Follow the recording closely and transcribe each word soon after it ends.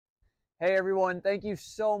Hey everyone, thank you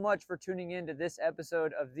so much for tuning in to this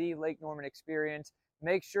episode of the Lake Norman Experience.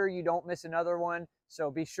 Make sure you don't miss another one,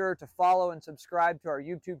 so be sure to follow and subscribe to our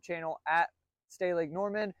YouTube channel at Stay Lake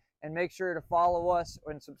Norman, and make sure to follow us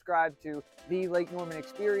and subscribe to the Lake Norman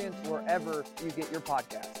Experience wherever you get your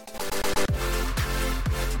podcasts.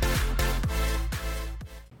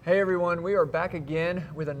 Hey everyone, we are back again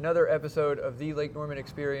with another episode of the Lake Norman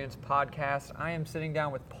Experience podcast. I am sitting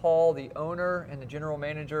down with Paul, the owner and the general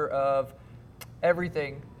manager of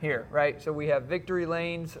everything here, right? So we have Victory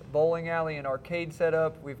Lanes, bowling alley and arcade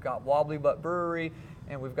setup. We've got Wobbly Butt Brewery,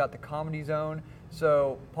 and we've got the Comedy Zone.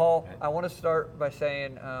 So Paul, I want to start by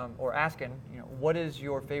saying, or asking, what is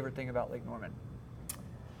your favorite thing about Lake Norman?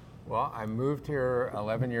 Well, I moved here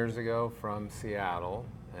 11 years ago from Seattle,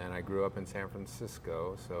 and I grew up in San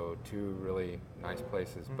Francisco, so two really nice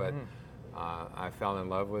places. But I fell in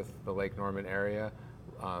love with the Lake Norman area,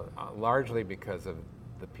 largely because of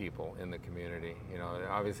the people in the community.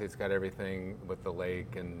 Obviously it's got everything with the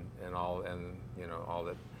lake and all, and all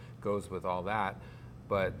that goes with all that.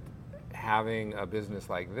 But having a business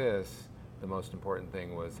like this, the most important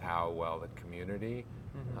thing was how well the community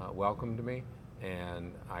welcomed me.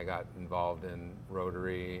 And I got involved in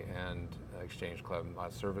Rotary and Exchange Club,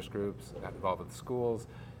 service groups, got involved with the schools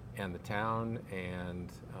and the town, and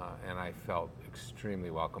I felt extremely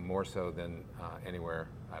welcome, more so than anywhere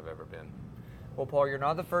I've ever been. Well, Paul, you're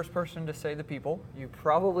not the first person to say the people. You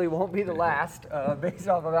probably won't be the last, based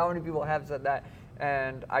off of how many people have said that.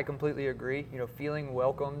 And I completely agree. Feeling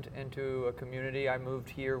welcomed into a community. I moved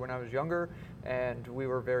here when I was younger, and we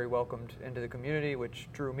were very welcomed into the community, which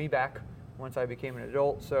drew me back once I became an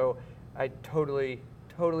adult. So I totally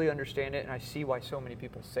understand it, and I see why so many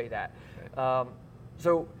people say that.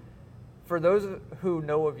 So for those who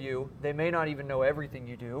know of you, they may not even know everything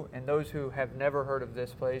you do, and those who have never heard of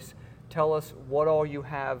this place, tell us what all you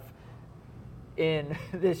have in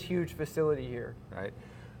this huge facility here. Right.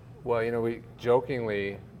 Well, we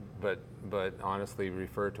jokingly, but honestly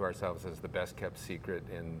refer to ourselves as the best kept secret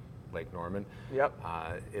in Lake Norman. Yep.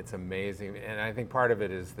 It's amazing, and I think part of it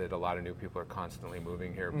is that a lot of new people are constantly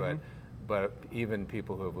moving here, but even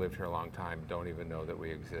people who have lived here a long time don't even know that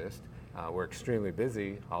we exist. We're extremely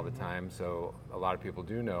busy all the time, so a lot of people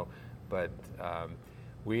do know, but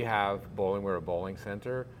we have bowling. We're a bowling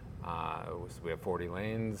center. We have 40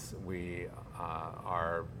 lanes. We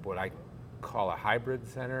are what I call a hybrid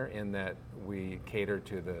center, in that we cater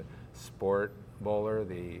to the sport bowler,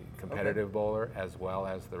 the competitive bowler, as well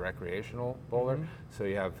as the recreational bowler. So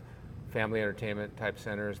you have family entertainment type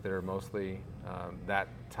centers that are mostly that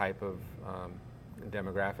type of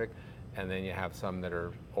demographic, and then you have some that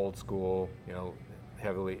are old school,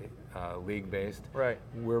 heavily league based. Right.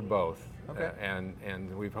 We're both. Okay.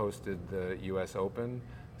 And we've hosted the U.S. Open,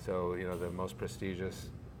 so the most prestigious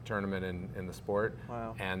tournament in the sport.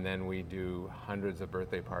 Wow. And then we do hundreds of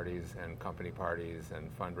birthday parties and company parties and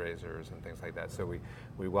fundraisers and things like that. So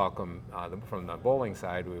we welcome, from the bowling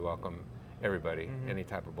side, we welcome everybody, any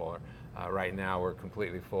type of bowler. Right now we're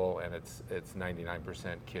completely full, and it's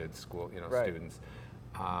 99% kids, school, students.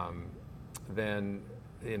 Then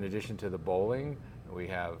in addition to the bowling, we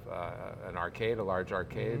have an arcade, a large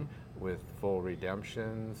arcade with full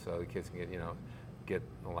redemption, so the kids can get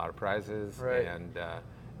a lot of prizes. Right.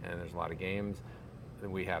 And there's a lot of games.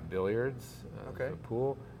 Then we have billiards, a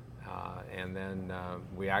pool, and then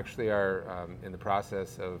we actually are in the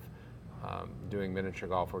process of doing miniature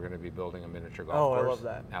golf. We're going to be building a miniature golf course. I love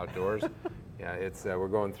that. Outdoors. Yeah, it's we're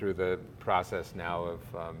going through the process now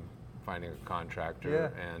of finding a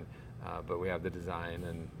contractor, and but we have the design,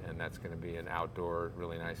 and that's going to be an outdoor,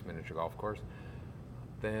 really nice miniature golf course.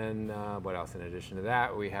 Then what else? In addition to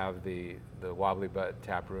that, we have the Wobbly Butt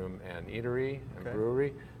Tap Room and Eatery and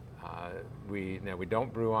Brewery. We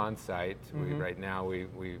don't brew on site. Right now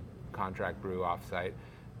we contract brew off site,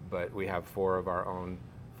 but we have 4 of our own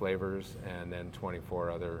flavors, and then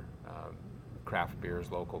 24 other craft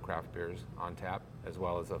beers, local craft beers on tap, as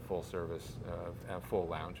well as a full service, full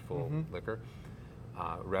lounge, full liquor.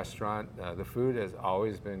 Restaurant. The food has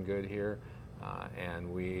always been good here,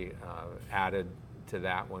 and we added to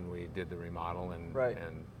that when we did the remodel and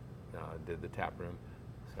did the tap room.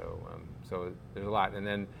 So there's a lot, and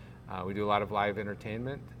then we do a lot of live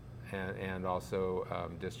entertainment, and also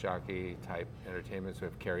disc jockey type entertainment. So we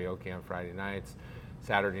have karaoke on Friday nights.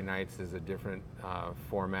 Saturday nights is a different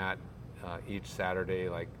format. Each Saturday,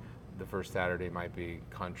 like the first Saturday might be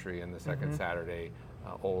country, and the second Saturday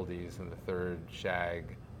oldies, and the third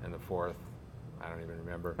shag, and the fourth I don't even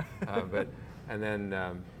remember. And then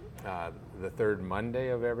the third Monday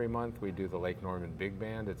of every month we do the Lake Norman Big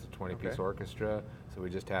Band. It's a 20-piece orchestra, so we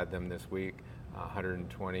just had them this week.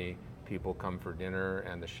 120 people come for dinner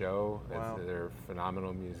and the show. Wow. They're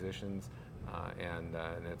phenomenal musicians, and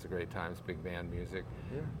it's a great time. It's big band music.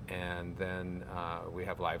 Yeah. And then we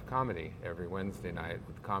have live comedy every Wednesday night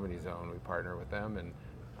with Comedy Zone. We partner with them, and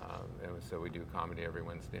so we do comedy every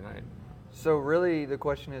Wednesday night. So really, the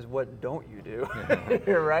question is, what don't you do?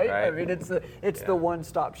 Right? I mean, it's the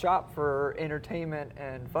one-stop shop for entertainment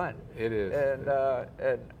and fun. It is,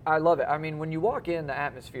 and I love it. I mean, when you walk in, the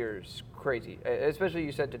atmosphere is crazy. Especially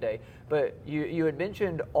you said today, but you had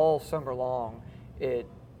mentioned all summer long,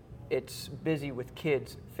 it's busy with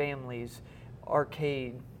kids, families,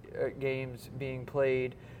 arcade games being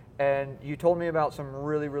played. And you told me about some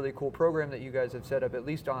really, really cool program that you guys have set up, at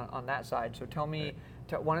least on that side. So tell me,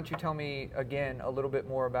 why don't you tell me again a little bit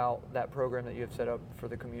more about that program that you have set up for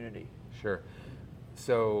the community? Sure.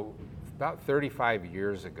 So about 35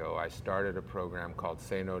 years ago, I started a program called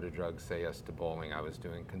Say No to Drugs, Say Yes to Bowling. I was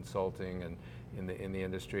doing consulting and in the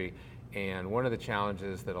industry. And one of the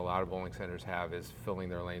challenges that a lot of bowling centers have is filling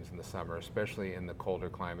their lanes in the summer, especially in the colder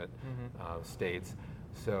climate states.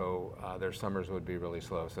 So their summers would be really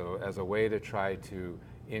slow. So as a way to try to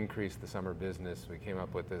increase the summer business, we came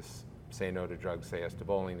up with this Say No to Drugs, Say Yes to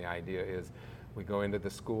Bowling. The idea is we go into the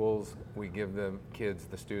schools, we give the kids,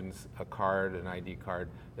 the students, a card, an ID card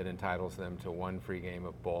that entitles them to one free game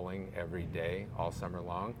of bowling every day, all summer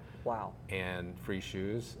long. Wow. And free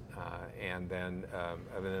shoes, and then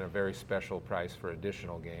a very special price for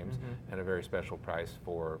additional games, and a very special price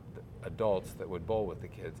for adults that would bowl with the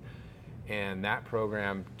kids. And that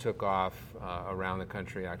program took off around the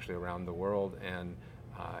country, actually around the world, and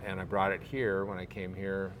I brought it here when I came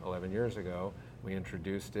here 11 years ago. We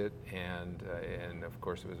introduced it, and of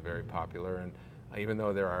course it was very popular. And even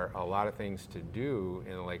though there are a lot of things to do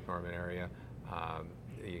in the Lake Norman area,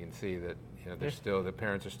 you can see that there's still, the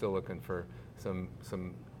parents are still looking for some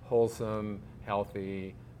wholesome,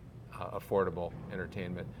 healthy, affordable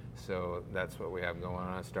entertainment. So that's what we have going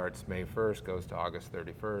on. It starts May 1st, goes to August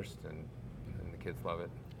 31st, and the kids love it.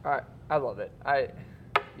 I love it.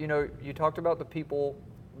 You talked about the people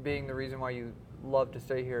being the reason why you love to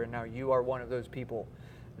stay here, and now you are one of those people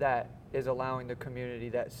that is allowing the community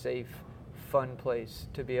that safe, fun place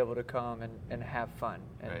to be able to come and have fun.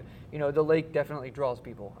 And right. The lake definitely draws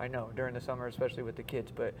people, I know, during the summer, especially with the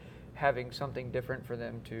kids, but having something different for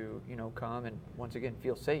them to come and once again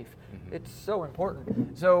feel safe, it's so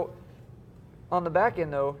important. So on the back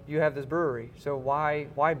end though, you have this brewery. So why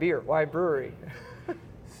beer? Why brewery?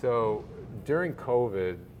 So during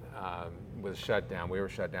COVID, was shut down. We were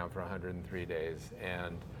shut down for 103 days,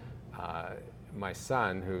 and my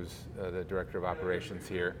son, who's the director of operations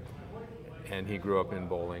here, and he grew up in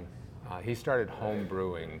bowling, he started home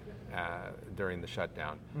brewing during the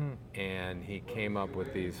shutdown, and he came up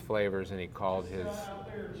with these flavors, and he called his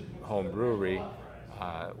home brewery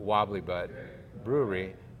Wobbly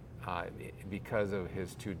Brewery because of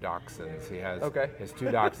his two dachshunds. He has his two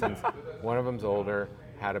dachshunds. One of them's older,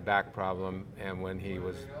 had a back problem, and when he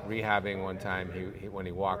was rehabbing one time, when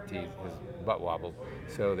he walked, his butt wobbled.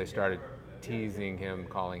 So they started teasing him,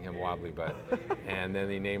 calling him Wobbly Butt, and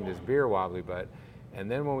then he named his beer Wobbly Butt. And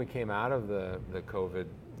then when we came out of the COVID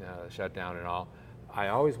shutdown and all, I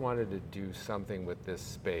always wanted to do something with this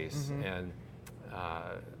space, and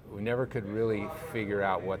we never could really figure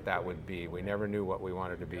out what that would be. We never knew what we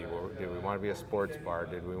wanted to be. Did we want to be a sports bar?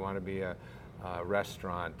 Did we want to be a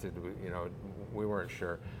restaurant? Did we, we weren't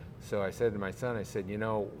sure. So I said to my son, I said,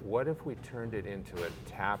 what if we turned it into a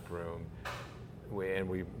tap room?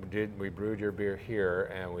 We brewed your beer here,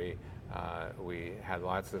 and we had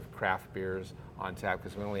lots of craft beers on tap,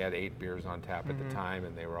 because we only had 8 beers on tap at the time,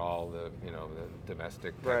 and they were all the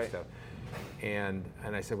domestic type stuff. And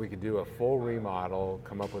I said we could do a full remodel,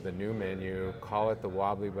 come up with a new menu, call it the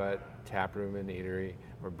Wobbly Butt Tap Room and Eatery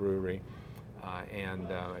or Brewery. And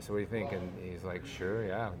I said, what do you think? And he's like, sure,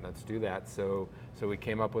 yeah, let's do that. So we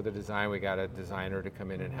came up with a design. We got a designer to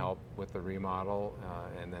come in and help with the remodel,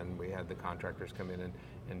 and then we had the contractors come in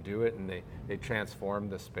and do it. And they transformed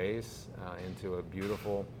the space into a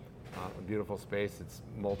beautiful space. It's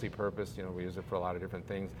multi-purpose. We use it for a lot of different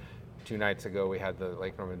things. 2 nights ago, we had the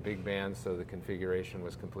Lake Norman Big Band, so the configuration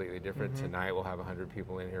was completely different. Tonight, we'll have 100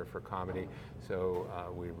 people in here for comedy. So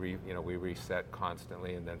we reset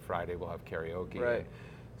constantly, and then Friday we'll have karaoke. Right.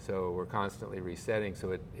 So we're constantly resetting,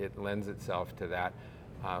 so it lends itself to that.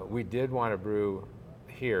 We did want to brew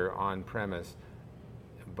here on premise,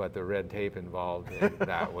 but the red tape involved in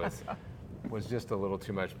that was just a little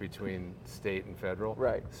too much between state and federal.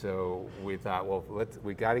 Right. So we thought, well,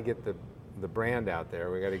 we got to get the brand out there.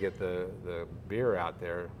 We got to get the beer out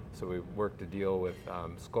there. So we worked a deal with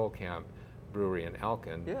Skull Camp brewery in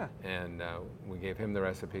Elkin. Yeah. And we gave him the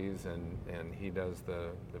recipes, and he does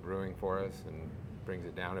the brewing for us and brings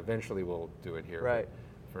it down. Eventually we'll do it here. Right.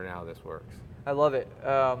 But for now, this works. I love it.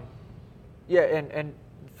 Yeah, and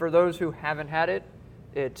for those who haven't had it,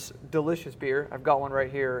 it's delicious beer. I've got one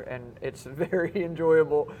right here, and it's very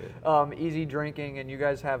enjoyable, easy drinking, and you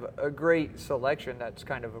guys have a great selection that's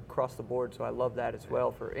kind of across the board, so I love that as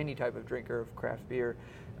well for any type of drinker of craft beer.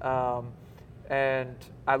 And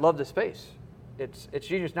I love the space. It's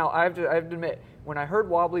genius. Now, I have to admit, when I heard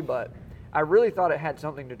Wobbly Butt, I really thought it had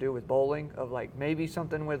something to do with bowling, of like maybe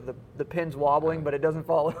something with the pins wobbling, but it doesn't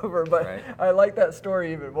fall over. But right. I like that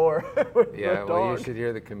story even more. Yeah, well, you should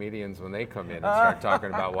hear the comedians when they come in and start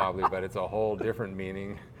talking about Wobbly, but it's a whole different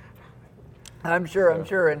meaning. I'm sure,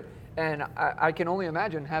 and I can only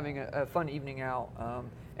imagine having a fun evening out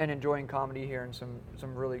and enjoying comedy here and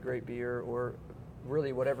some really great beer, or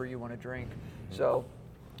really whatever you want to drink. So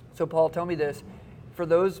Paul, tell me this. For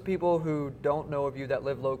those people who don't know of you that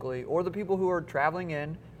live locally, or the people who are traveling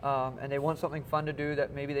in and they want something fun to do,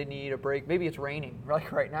 that maybe they need a break, maybe it's raining like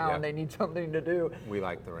right now, and they need something to do. We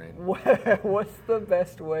like the rain. What's the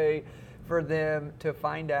best way for them to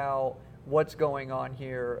find out what's going on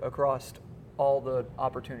here across all the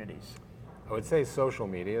opportunities? I would say social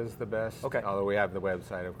media is the best. Okay. Although we have the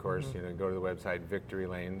website, of course. Mm-hmm. Go to the website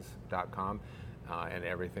victorylanes.com, and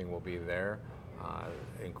everything will be there.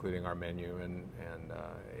 Including our menu and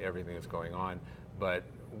everything that's going on. But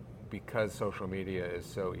because social media is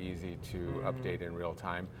so easy to update in real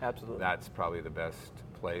time, absolutely, that's probably the best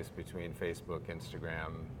place between Facebook,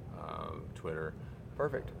 Instagram, Twitter.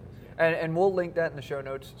 Perfect. And we'll link that in the show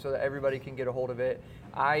notes so that everybody can get a hold of it.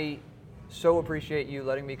 I so appreciate you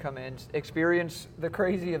letting me come in, experience the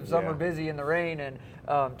crazy of Summer Busy in the rain,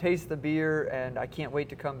 and taste the beer, and I can't wait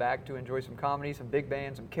to come back to enjoy some comedy, some big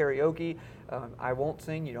band, some karaoke. I won't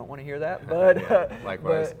sing, you don't want to hear that, but,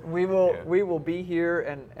 likewise. But we will be here,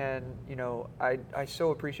 and you know, I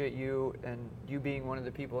so appreciate you and you being one of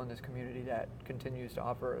the people in this community that continues to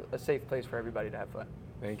offer a safe place for everybody to have fun.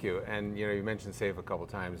 Thank you. And you mentioned safe a couple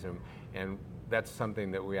times, and that's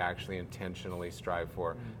something that we actually intentionally strive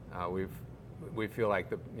for. We feel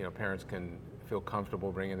like parents can feel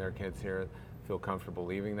comfortable bringing their kids here, feel comfortable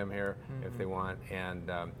leaving them here if they want,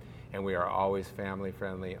 and we are always family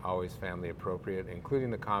friendly, always family appropriate, including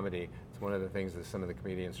the comedy. It's one of the things that some of the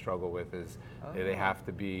comedians struggle with is they have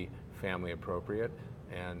to be family appropriate,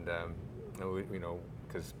 and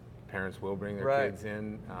because parents will bring their kids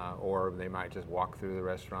in, or they might just walk through the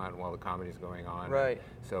restaurant while the comedy's going on. Right.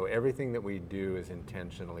 So everything that we do is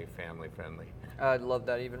intentionally family friendly. I'd love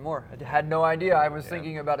that even more. I had no idea. I was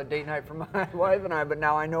thinking about a date night for my wife and I, but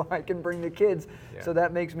now I know I can bring the kids. Yeah. So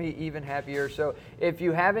that makes me even happier. So if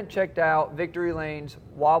you haven't checked out Victory Lane's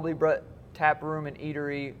Wobbly Butt Tap Room and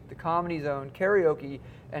Eatery, the Comedy Zone, karaoke,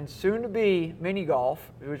 and soon to be mini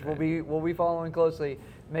golf, which we'll be following closely,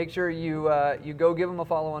 make sure you go give them a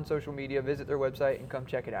follow on social media, visit their website, and come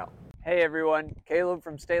check it out. Hey everyone, Caleb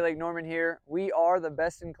from Stay Lake Norman here. We are the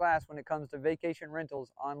best in class when it comes to vacation rentals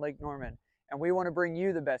on Lake Norman, and we want to bring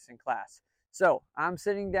you the best in class. So I'm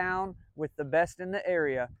sitting down with the best in the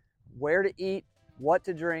area, where to eat, what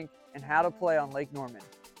to drink, and how to play on Lake Norman.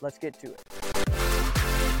 Let's get to it.